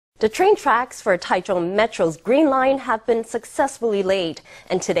The train tracks for Taichung Metro's Green Line have been successfully laid,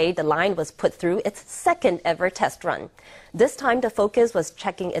 and today the line was put through its second ever test run. This time the focus was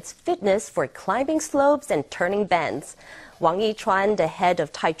checking its fitness for climbing slopes and turning bends. Wang I-chuan, the head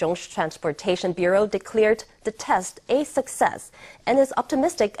of Taichung's Transportation Bureau, declared the test a success and is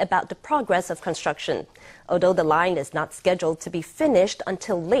optimistic about the progress of construction, although the line is not scheduled to be finished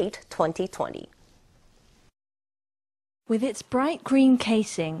until late 2020. With its bright green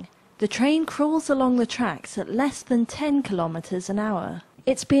casing, the train crawls along the tracks at less than 10 kilometers an hour.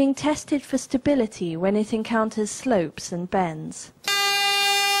 It's being tested for stability when it encounters slopes and bends.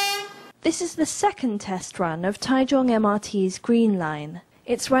 This is the second test run of Taichung MRT's Green Line.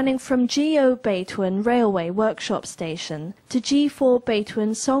 It's running from G0 Beitun Railway Workshop station to G4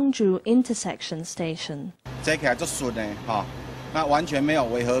 Beitun Songzhu intersection station.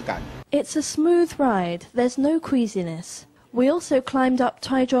 It's a smooth ride, there's no queasiness. We also climbed up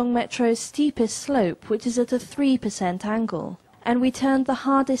Taichung Metro's steepest slope, which is at a 3% angle. And we turned the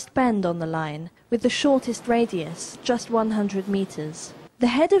hardest bend on the line, with the shortest radius, just 100 meters. The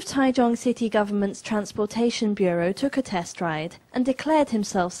head of Taichung City Government's Transportation Bureau took a test ride and declared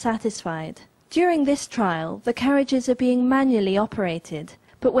himself satisfied. During this trial, the carriages are being manually operated,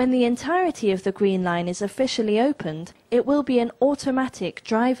 but when the entirety of the Green Line is officially opened, it will be an automatic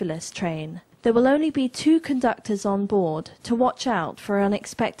driverless train. There will only be 2 conductors on board to watch out for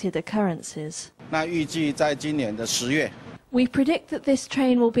unexpected occurrences. We predict that this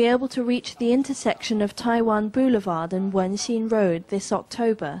train will be able to reach the intersection of Taiwan Boulevard and Wenxin Road this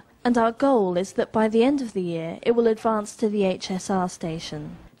October, and our goal is that by the end of the year it will advance to the HSR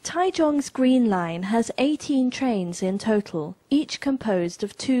station. Taichung's Green Line has 18 trains in total, each composed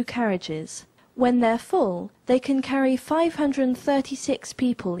of 2 carriages. When they're full, they can carry 536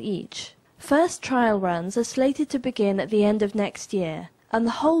 people each. First trial runs are slated to begin at the end of next year, and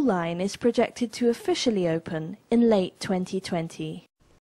the whole line is projected to officially open in late 2020.